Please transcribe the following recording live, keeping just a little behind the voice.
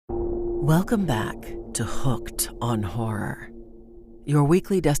Welcome back to Hooked on Horror, your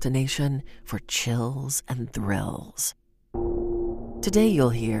weekly destination for chills and thrills. Today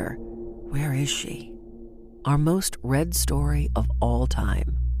you'll hear, Where Is She? Our most read story of all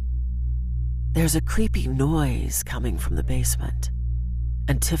time. There's a creepy noise coming from the basement,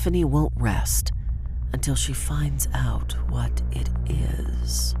 and Tiffany won't rest until she finds out what it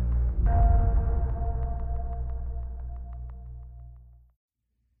is.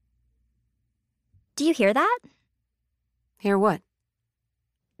 Do you hear that? Hear what?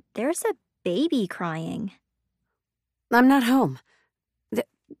 There's a baby crying. I'm not home.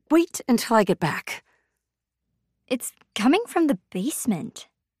 Wait until I get back. It's coming from the basement.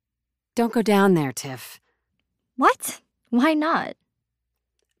 Don't go down there, Tiff. What? Why not?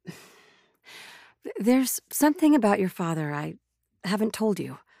 There's something about your father I haven't told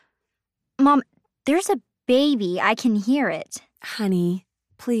you. Mom, there's a baby. I can hear it. Honey,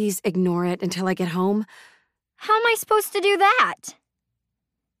 please ignore it until I get home. How am I supposed to do that?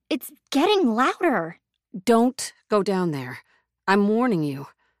 It's getting louder. Don't go down there. I'm warning you.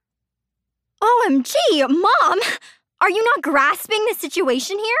 OMG, Mom! Are you not grasping the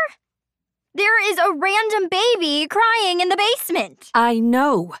situation here? There is a random baby crying in the basement. I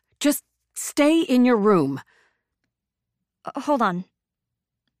know. Just stay in your room. Hold on.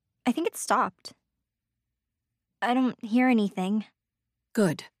 I think it stopped. I don't hear anything.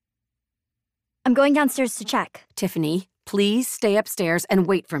 Good. I'm going downstairs to check. Tiffany, please stay upstairs and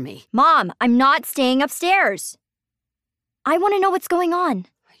wait for me. Mom, I'm not staying upstairs. I want to know what's going on.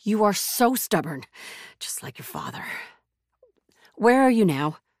 You are so stubborn, just like your father. Where are you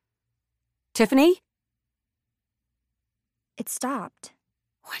now? Tiffany? It stopped.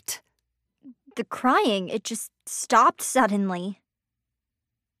 What? The crying, it just stopped suddenly.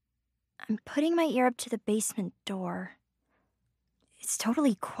 I'm putting my ear up to the basement door. It's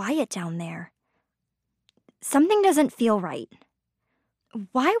totally quiet down there. Something doesn't feel right.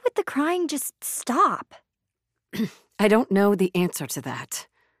 Why would the crying just stop? I don't know the answer to that.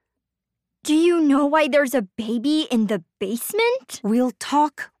 Do you know why there's a baby in the basement? We'll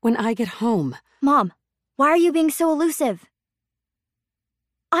talk when I get home. Mom, why are you being so elusive?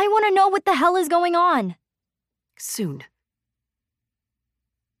 I want to know what the hell is going on. Soon.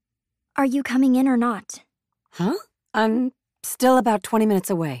 Are you coming in or not? Huh? I'm still about 20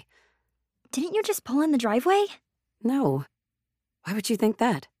 minutes away. Didn't you just pull in the driveway? No. Why would you think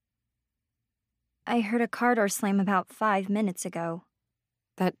that? I heard a car door slam about 5 minutes ago.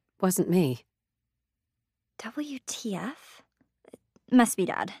 That wasn't me. WTF? Must be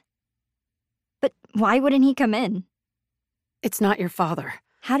Dad. But why wouldn't he come in? It's not your father.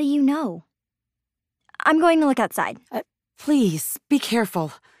 How do you know? I'm going to look outside. Please, be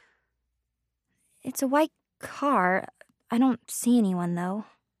careful. It's a white car. I don't see anyone, though.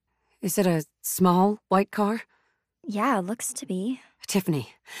 Is it a small white car? Yeah, it looks to be. Tiffany,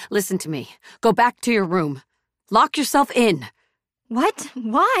 listen to me. Go back to your room. Lock yourself in. What?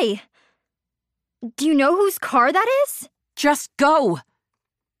 Why? Do you know whose car that is? Just go.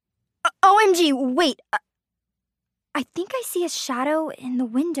 OMG, wait. I think I see a shadow in the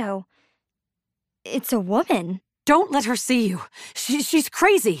window. It's a woman. Don't let her see you. She's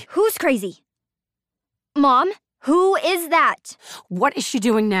crazy. Who's crazy? Mom, who is that? What is she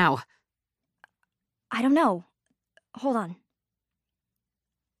doing now? I don't know. Hold on.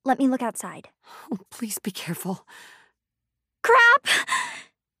 Let me look outside. Oh, please be careful. Crap!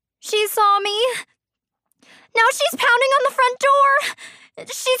 She saw me. Now she's pounding on the front door.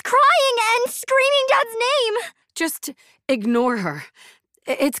 She's crying and screaming Dad's name. Just ignore her.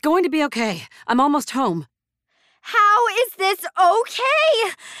 It's going to be okay. I'm almost home. How is this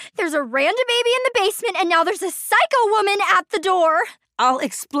okay? There's a random baby in the basement and now there's a psycho woman at the door. I'll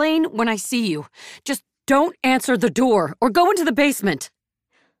explain when I see you. Just don't answer the door or go into the basement.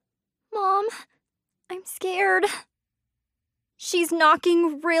 Mom, I'm scared. She's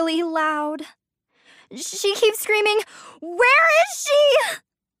knocking really loud. She keeps screaming, "Where is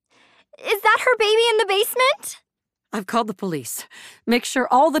she?" Is that her baby in the basement? I've called the police. Make sure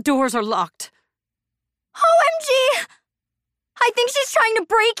all the doors are locked. OMG! I think she's trying to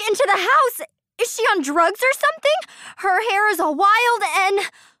break into the house. Is she on drugs or something? Her hair is all wild and...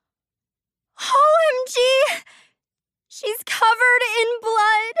 OMG! She's covered in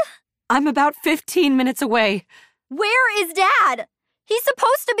blood. I'm about 15 minutes away. Where is Dad? He's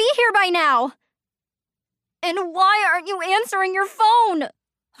supposed to be here by now. And why aren't you answering your phone?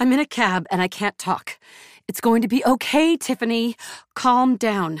 I'm in a cab and I can't talk. It's going to be okay, Tiffany. Calm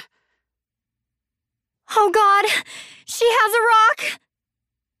down. Oh, God. She has a rock.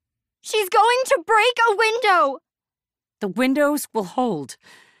 She's going to break a window. The windows will hold.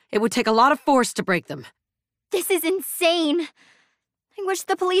 It would take a lot of force to break them. This is insane. I wish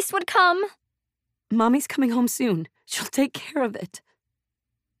the police would come. Mommy's coming home soon. She'll take care of it.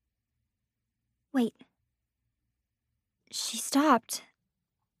 Wait. She stopped.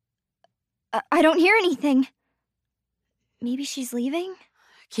 I don't hear anything. Maybe she's leaving?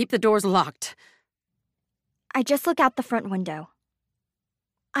 Keep the doors locked. I just look out the front window.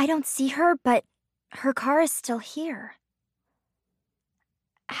 I don't see her, but her car is still here.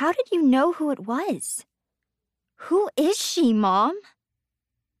 How did you know who it was? Who is she, Mom?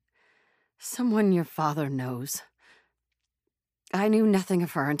 Someone your father knows. I knew nothing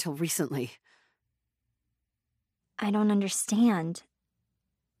of her until recently. I don't understand.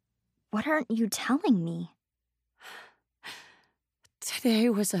 What aren't you telling me? Today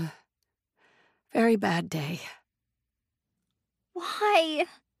was a very bad day. Why?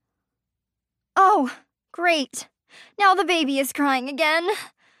 Oh, great. Now the baby is crying again.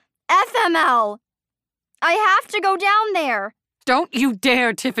 FML! I have to go down there. Don't you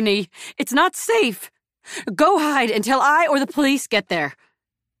dare, Tiffany. It's not safe. Go hide until I or the police get there.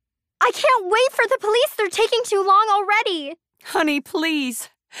 I can't wait for the police. They're taking too long already. Honey, please.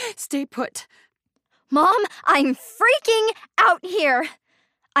 Stay put. Mom, I'm freaking out here.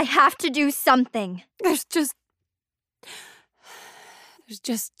 I have to do something. There's just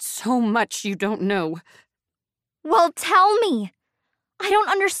so much you don't know. Well, tell me. I don't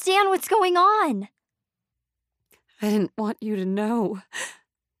understand what's going on. I didn't want you to know.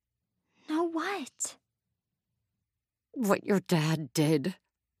 Know what? What your dad did.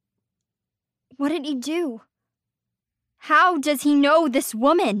 What did he do? How does he know this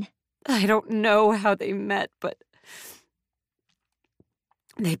woman? I don't know how they met, but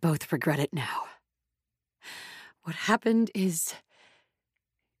they both regret it now. What happened is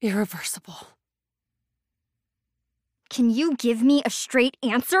irreversible. Can you give me a straight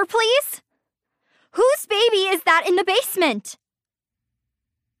answer, please? Whose baby is that in the basement?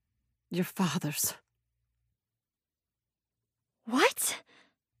 Your father's. What?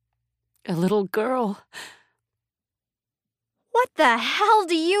 A little girl. What the hell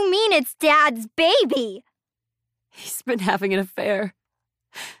do you mean it's Dad's baby? He's been having an affair.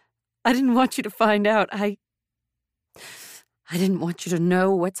 I didn't want you to find out. I didn't want you to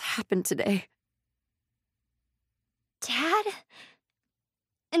know what's happened today. Dad?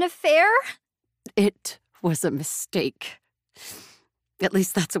 An affair? It was a mistake. At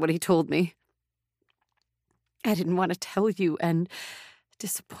least that's what he told me. I didn't want to tell you and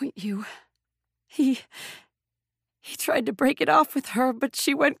disappoint you. He tried to break it off with her, but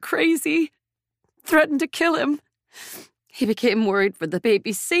she went crazy. Threatened to kill him. He became worried for the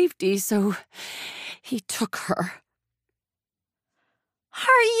baby's safety, so he took her.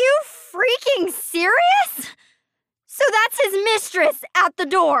 Are you freaking serious? So that's his mistress at the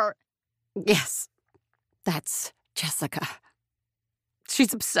door. Yes, that's Jessica.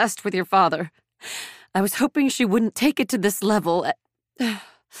 She's obsessed with your father. I was hoping she wouldn't take it to this level.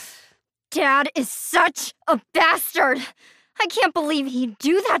 Dad is such a bastard. I can't believe he'd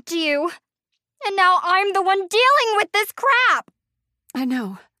do that to you. And now I'm the one dealing with this crap. I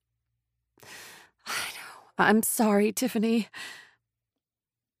know. I'm sorry, Tiffany.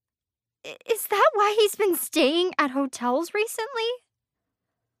 Is that why he's been staying at hotels recently?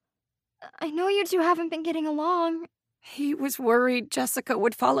 I know you two haven't been getting along. He was worried Jessica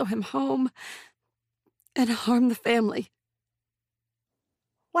would follow him home and harm the family.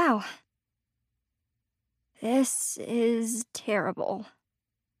 Wow. This is terrible.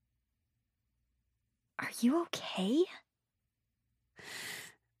 Are you okay?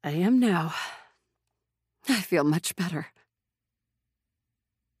 I am now. I feel much better.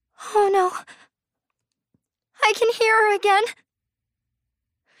 Oh no. I can hear her again.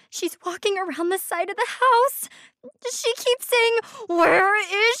 She's walking around the side of the house. She keeps saying, "Where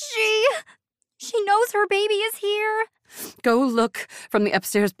is she?" She knows her baby is here. Go look from the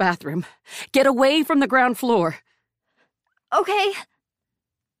upstairs bathroom. Get away from the ground floor. Okay.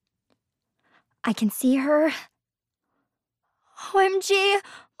 I can see her. OMG,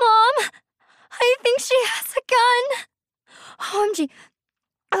 Mom! I think she has a gun. OMG.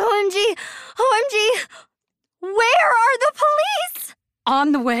 OMG. OMG. Where are the police?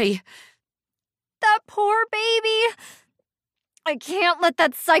 On the way. That poor baby. I can't let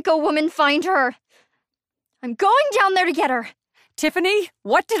that psycho woman find her. I'm going down there to get her. Tiffany,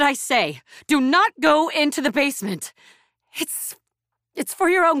 what did I say? Do not go into the basement. It's for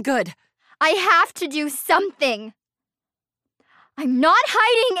your own good. I have to do something. I'm not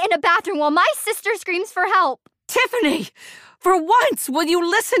hiding in a bathroom while my sister screams for help. Tiffany, for once, will you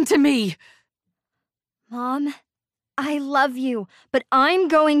listen to me? Mom, I love you, but I'm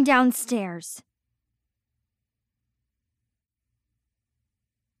going downstairs.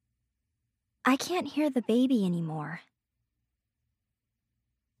 I can't hear the baby anymore.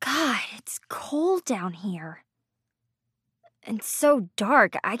 God, it's cold down here. And so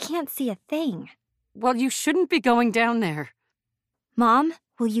dark, I can't see a thing. Well, you shouldn't be going down there. Mom,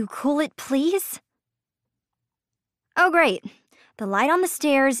 will you cool it, please? Oh, great. The light on the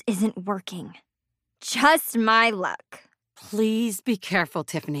stairs isn't working. Just my luck. Please be careful,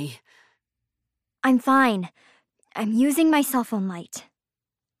 Tiffany. I'm fine. I'm using my cell phone light.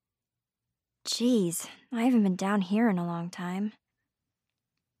 Jeez, I haven't been down here in a long time.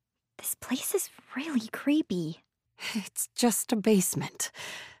 This place is really creepy. It's just a basement.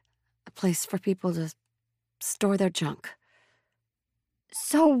 A place for people to store their junk.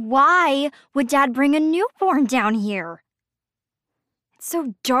 So why would Dad bring a newborn down here? It's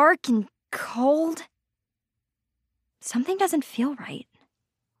so dark and cold. Something doesn't feel right.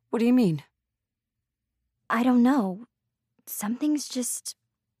 What do you mean? I don't know. Something's just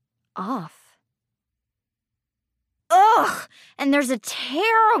off. Ugh! And there's a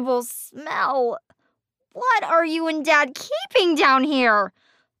terrible smell. What are you and Dad keeping down here?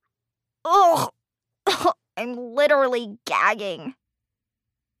 Ugh! I'm literally gagging.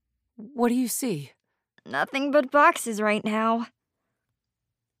 What do you see? Nothing but boxes right now.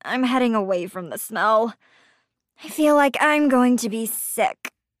 I'm heading away from the smell. I feel like I'm going to be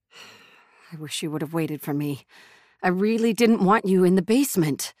sick. I wish you would have waited for me. I really didn't want you in the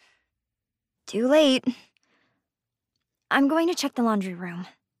basement. Too late. I'm going to check the laundry room.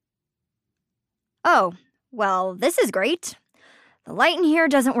 Oh, well, this is great. The light in here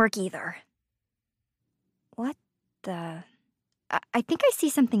doesn't work either. What the... I think I see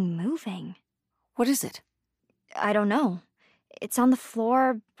something moving. What is it? I don't know. It's on the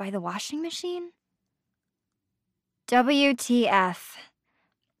floor by the washing machine. WTF.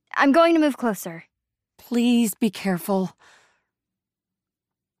 I'm going to move closer. Please be careful.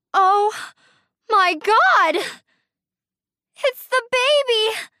 Oh, my God! It's the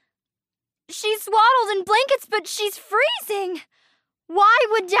baby! She's swaddled in blankets, but she's freezing. Why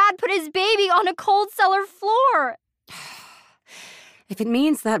would Dad put his baby on a cold cellar floor? If it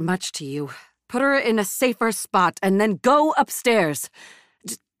means that much to you, put her in a safer spot and then go upstairs.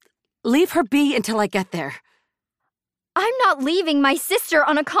 Just leave her be until I get there. I'm not leaving my sister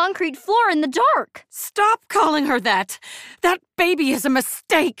on a concrete floor in the dark. Stop calling her that. That baby is a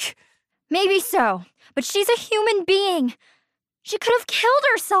mistake. Maybe so, but she's a human being. She could have killed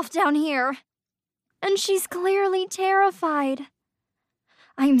herself down here. And she's clearly terrified.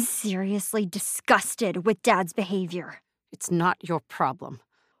 I'm seriously disgusted with Dad's behavior. It's not your problem.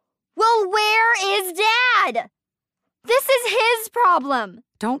 Well, where is Dad? This is his problem.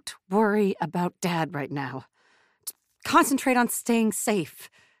 Don't worry about Dad right now. Just concentrate on staying safe.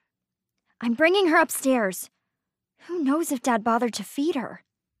 I'm bringing her upstairs. Who knows if Dad bothered to feed her?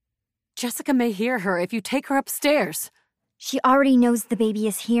 Jessica may hear her if you take her upstairs. She already knows the baby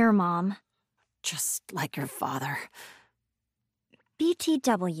is here, Mom. Just like your father.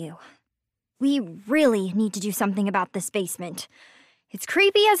 BTW. We really need to do something about this basement. It's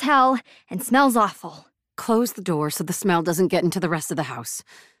creepy as hell and smells awful. Close the door so the smell doesn't get into the rest of the house.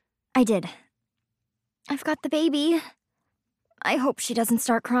 I did. I've got the baby. I hope she doesn't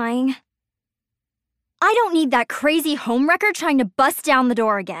start crying. I don't need that crazy homewrecker trying to bust down the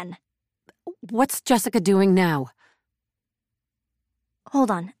door again. What's Jessica doing now? Hold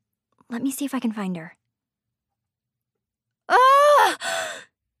on. Let me see if I can find her. Ah!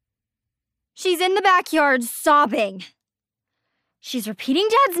 She's in the backyard sobbing. She's repeating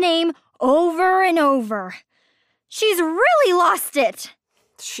Dad's name over and over. She's really lost it.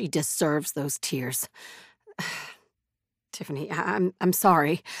 She deserves those tears. Tiffany, I'm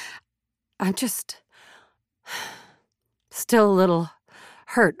sorry. I'm just still a little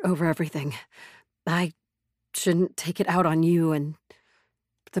hurt over everything. I shouldn't take it out on you and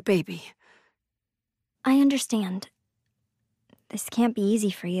the baby. I understand. This can't be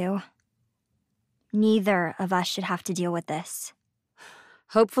easy for you. Neither of us should have to deal with this.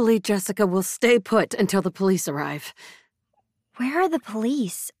 Hopefully Jessica will stay put until the police arrive. Where are the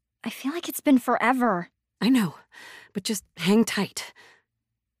police? I feel like it's been forever. I know, but just hang tight.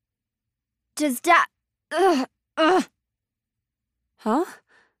 Does Dad... Huh?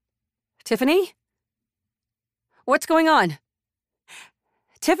 Tiffany? What's going on?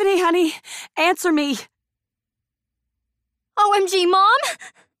 Tiffany, honey, answer me. OMG, Mom!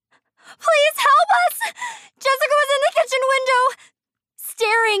 Please help us! Jessica was in the kitchen window,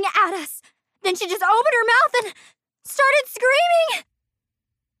 staring at us. Then she just opened her mouth and started screaming.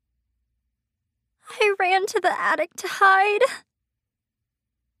 I ran to the attic to hide.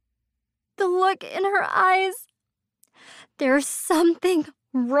 The look in her eyes. There's something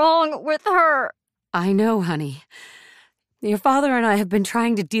wrong with her. I know, honey. Your father and I have been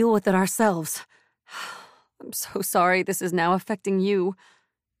trying to deal with it ourselves. I'm so sorry this is now affecting you.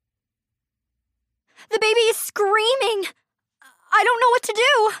 The baby is screaming. I don't know what to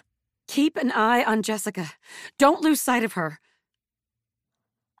do. Keep an eye on Jessica. Don't lose sight of her.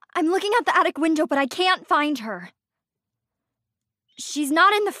 I'm looking out the attic window, but I can't find her. She's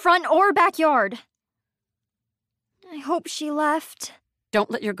not in the front or backyard. I hope she left.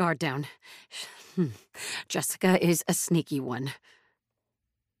 Don't let your guard down. Jessica is a sneaky one.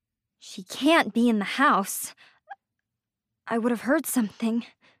 She can't be in the house. I would have heard something.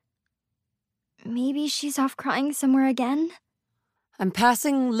 Maybe she's off crying somewhere again? I'm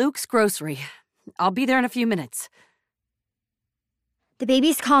passing Luke's grocery. I'll be there in a few minutes. The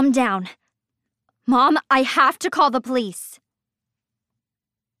baby's calmed down. Mom, I have to call the police.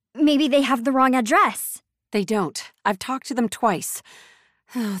 Maybe they have the wrong address. They don't. I've talked to them twice.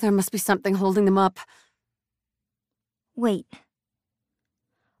 Oh, there must be something holding them up. Wait.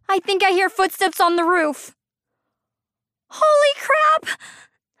 I think I hear footsteps on the roof. Holy crap!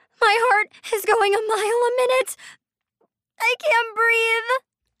 My heart is going a mile a minute. I can't breathe.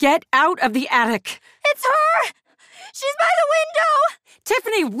 Get out of the attic! It's her! She's by the window!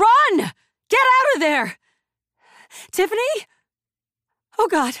 Tiffany, run! Get out of there! Tiffany? Oh,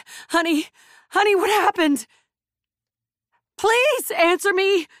 God. Honey, what happened? Please answer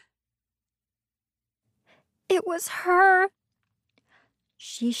me! It was her.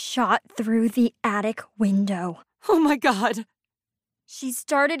 She shot through the attic window. Oh, my God. She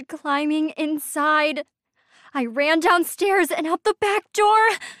started climbing inside. I ran downstairs and out the back door.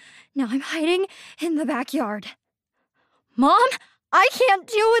 Now I'm hiding in the backyard. Mom, I can't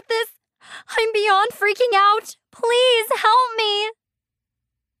deal with this. I'm beyond freaking out. Please help me.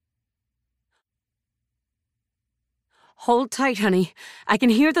 Hold tight, honey. I can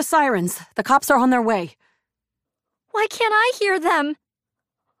hear the sirens. The cops are on their way. Why can't I hear them?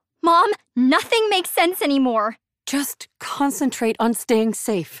 Mom, nothing makes sense anymore. Just concentrate on staying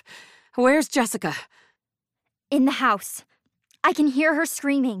safe. Where's Jessica? In the house. I can hear her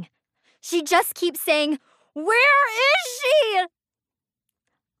screaming. She just keeps saying, "Where is she?"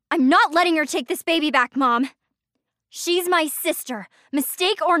 I'm not letting her take this baby back, Mom. She's my sister,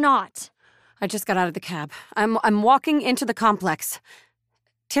 mistake or not. I just got out of the cab. I'm walking into the complex.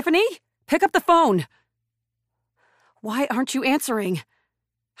 Tiffany, pick up the phone. Why aren't you answering?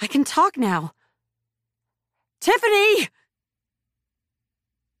 I can talk now. Tiffany!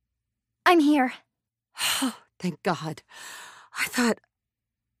 I'm here. Thank God. I thought...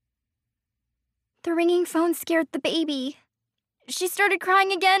 The ringing phone scared the baby. She started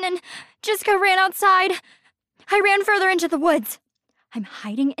crying again and Jessica ran outside. I ran further into the woods. I'm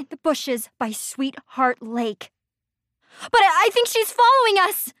hiding in the bushes by Sweetheart Lake. But I think she's following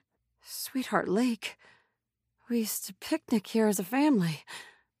us. Sweetheart Lake? We used to picnic here as a family.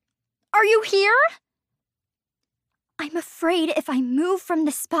 Are you here? I'm afraid if I move from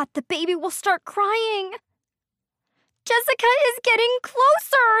this spot, the baby will start crying. Jessica is getting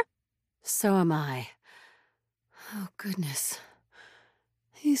closer. So am I. Oh, goodness.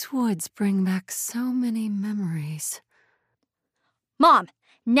 These woods bring back so many memories. Mom,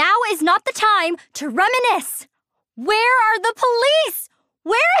 now is not the time to reminisce. Where are the police?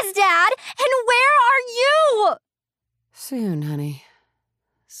 Where is Dad? And where are you? Soon, honey.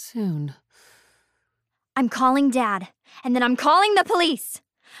 Soon. I'm calling Dad, and then I'm calling the police.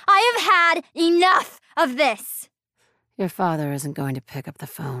 I have had enough of this. Your father isn't going to pick up the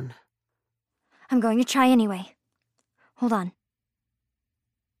phone. I'm going to try anyway. Hold on.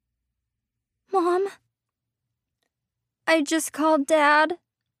 Mom? I just called Dad.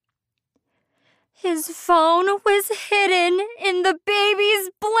 His phone was hidden in the baby's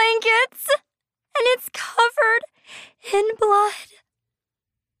blankets, and it's covered in blood.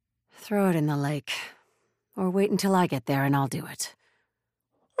 Throw it in the lake. Or wait until I get there and I'll do it.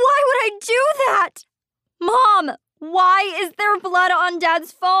 Why would I do that? Mom, why is there blood on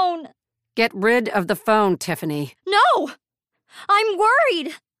Dad's phone? Get rid of the phone, Tiffany. No! I'm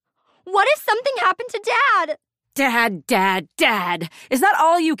worried. What if something happened to Dad? Dad. Is that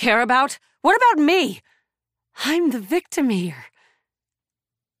all you care about? What about me? I'm the victim here.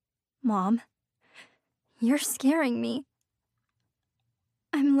 Mom, you're scaring me.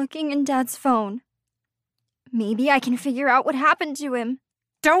 I'm looking in Dad's phone. Maybe I can figure out what happened to him.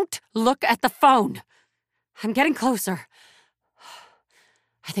 Don't look at the phone. I'm getting closer.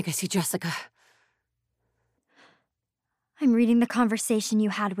 I think I see Jessica. I'm reading the conversation you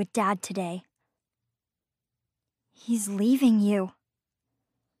had with Dad today. He's leaving you.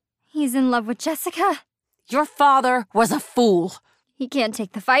 He's in love with Jessica. Your father was a fool. He can't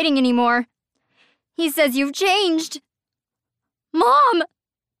take the fighting anymore. He says you've changed. Mom,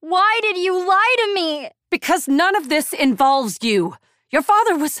 why did you lie to me? Because none of this involves you. Your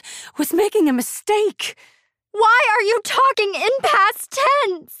father was making a mistake. Why are you talking in past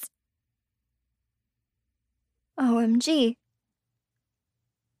tense? OMG.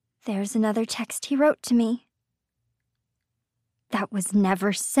 There's another text he wrote to me. That was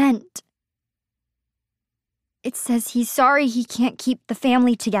never sent. It says he's sorry he can't keep the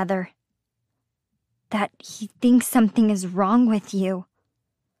family together. That he thinks something is wrong with you.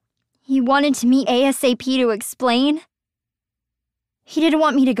 He wanted to meet ASAP to explain. He didn't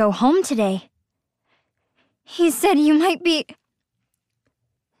want me to go home today. He said you might be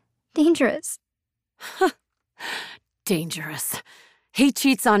dangerous. Dangerous. He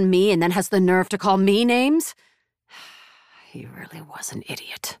cheats on me and then has the nerve to call me names? He really was an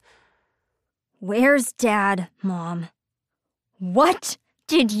idiot. Where's Dad, Mom? What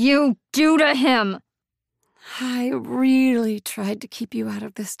did you do to him? I really tried to keep you out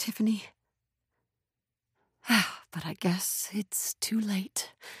of this, Tiffany. But I guess it's too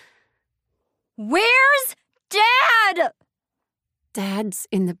late. Where's Dad? Dad's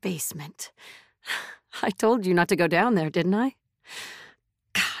in the basement. I told you not to go down there, didn't I?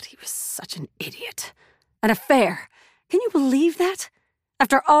 God, he was such an idiot. An affair. Can you believe that?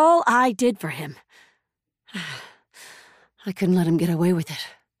 After all I did for him. I couldn't let him get away with it.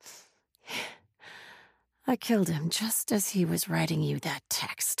 I killed him just as he was writing you that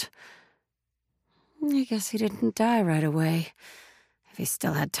text. I guess he didn't die right away. If he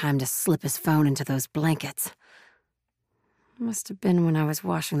still had time to slip his phone into those blankets. Must have been when I was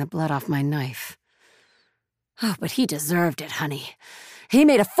washing the blood off my knife. Oh, but he deserved it, honey. He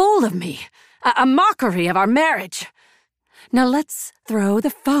made a fool of me. A mockery of our marriage. Now let's throw the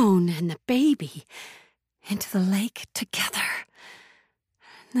phone and the baby into the lake together.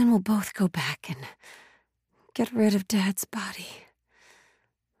 And then we'll both go back and get rid of Dad's body.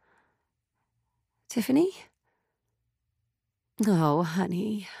 Tiffany? Oh,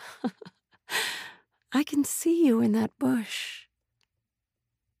 honey. I can see you in that bush.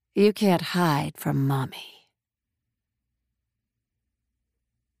 You can't hide from Mommy.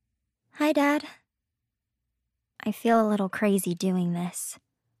 Hi, Dad. I feel a little crazy doing this,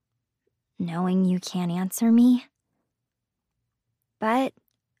 knowing you can't answer me. But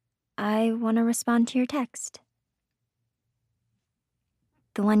I want to respond to your text.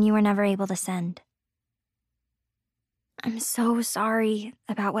 The one you were never able to send. I'm so sorry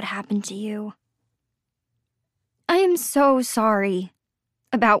about what happened to you. I am so sorry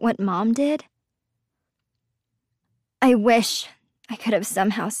about what Mom did. I wish I could have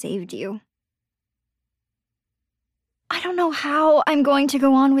somehow saved you. I don't know how I'm going to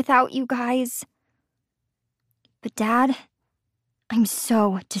go on without you guys. But Dad, I'm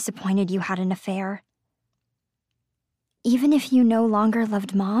so disappointed you had an affair. Even if you no longer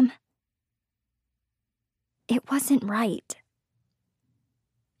loved Mom, it wasn't right.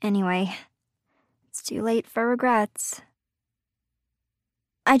 Anyway, it's too late for regrets.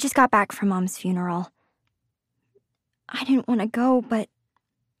 I just got back from Mom's funeral. I didn't want to go, but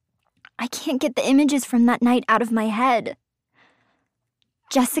I can't get the images from that night out of my head.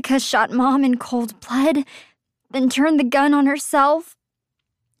 Jessica shot Mom in cold blood, then turned the gun on herself.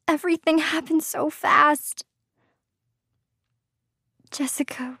 Everything happened so fast.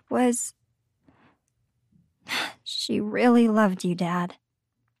 Jessica was... She really loved you, Dad.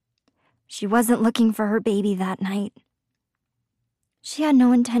 She wasn't looking for her baby that night. She had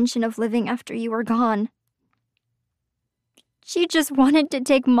no intention of living after you were gone. She just wanted to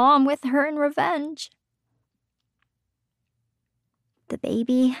take Mom with her in revenge. The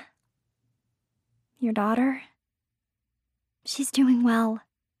baby, your daughter, she's doing well.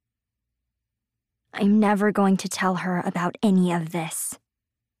 I'm never going to tell her about any of this.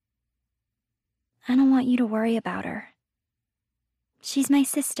 I don't want you to worry about her. She's my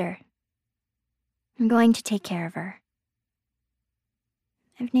sister. I'm going to take care of her.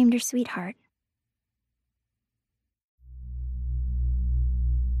 I've named her Sweetheart.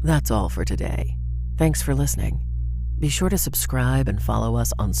 That's all for today. Thanks for listening. Be sure to subscribe and follow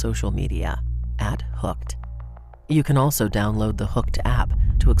us on social media @Hooked. You can also download the Hooked app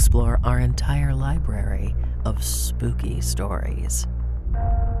to explore our entire library of spooky stories.